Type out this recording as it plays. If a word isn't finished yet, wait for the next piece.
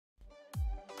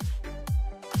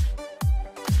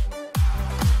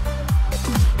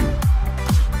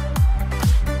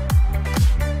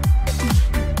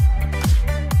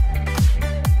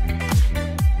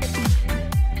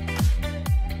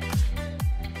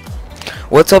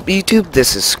What's up YouTube?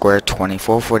 This is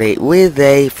Square2448 with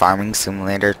a Farming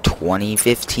Simulator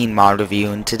 2015 mod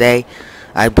review, and today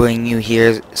I bring you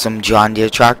here some John Deere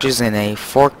tractors and a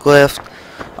forklift.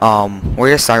 We're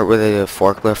gonna start with the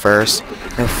forklift first.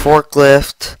 The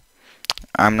forklift,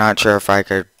 I'm not sure if I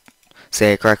could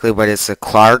say it correctly, but it's a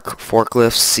Clark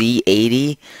forklift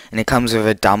C80, and it comes with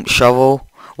a dump shovel,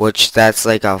 which that's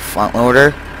like a front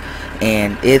loader,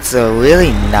 and it's a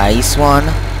really nice one.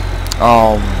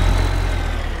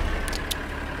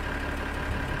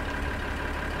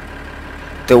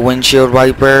 The windshield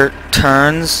wiper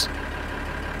turns,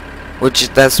 which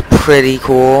that's pretty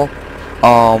cool.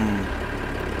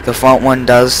 The front one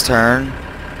does turn.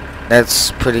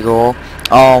 That's pretty cool.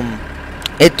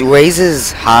 It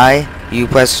raises high. You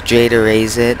press J to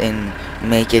raise it and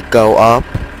make it go up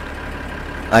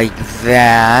like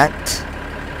that,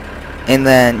 and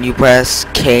then you press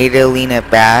K to lean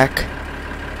it back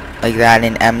like that,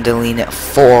 and M to lean it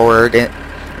forward, and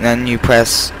then you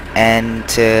press N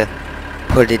to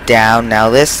put it down. Now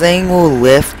this thing will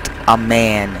lift a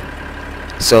man.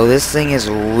 So this thing is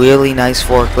a really nice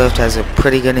forklift, has a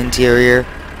pretty good interior.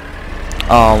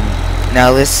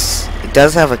 Now this, it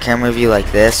does have a camera view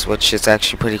like this, which is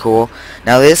actually pretty cool.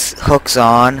 Now this hooks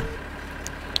on,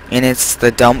 and it's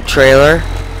the dump trailer.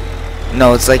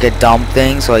 No, it's like a dump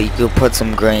thing, so you could put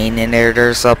some grain in it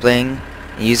or something.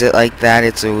 Use it like that.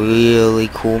 It's a really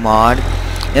cool mod.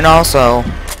 And also,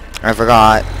 I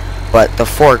forgot, but the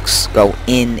forks go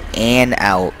in and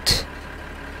out,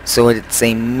 so it's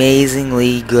an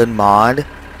amazingly good mod.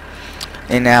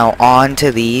 And now on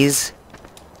to these.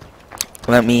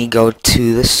 Let me go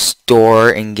to the store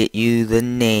and get you the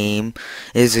name.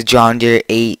 It is a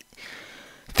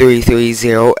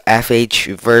JohnDeere8330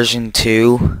 FH version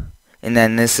 2, and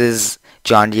then this is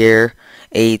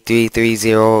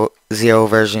JohnDeere8330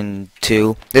 version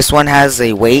 2. This one has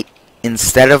a weight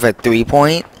instead of a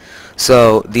 3-point.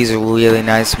 So these are really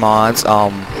nice mods.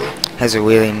 Has a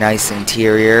really nice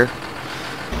interior.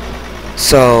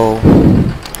 So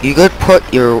you could put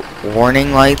your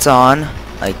warning lights on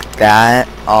like that.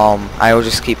 I will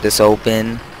just keep this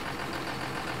open.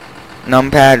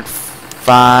 Numpad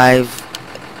 5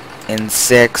 and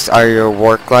 6 are your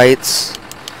work lights.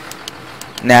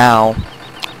 Now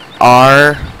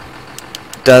R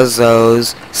does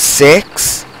those.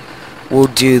 6 will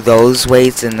do those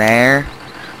weights in there.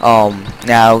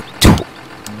 Now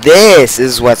this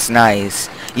is what's nice.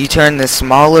 You turn this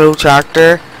small little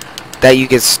tractor that you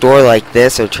could store like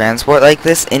this or transport like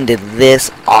this into this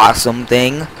awesome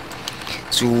thing.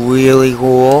 It's really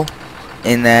cool.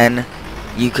 And then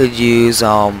you could use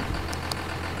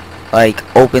like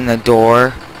open the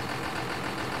door.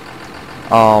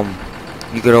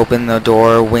 You could open the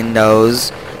door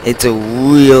windows. It's a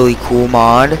really cool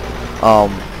mod.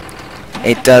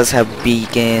 It does have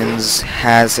beacons,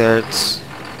 hazards,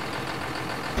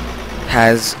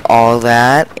 has all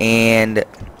that, and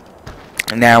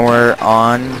now we're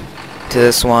on to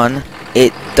this one.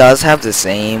 It does have the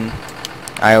same.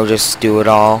 I'll just do it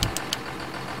all.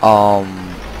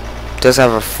 Does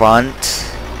have a front,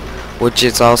 which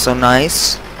is also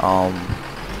nice.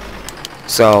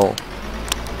 So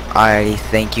I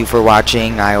thank you for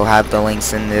watching. I will have the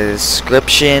links in the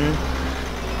description.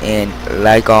 And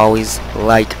like always,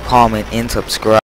 like, comment, and subscribe.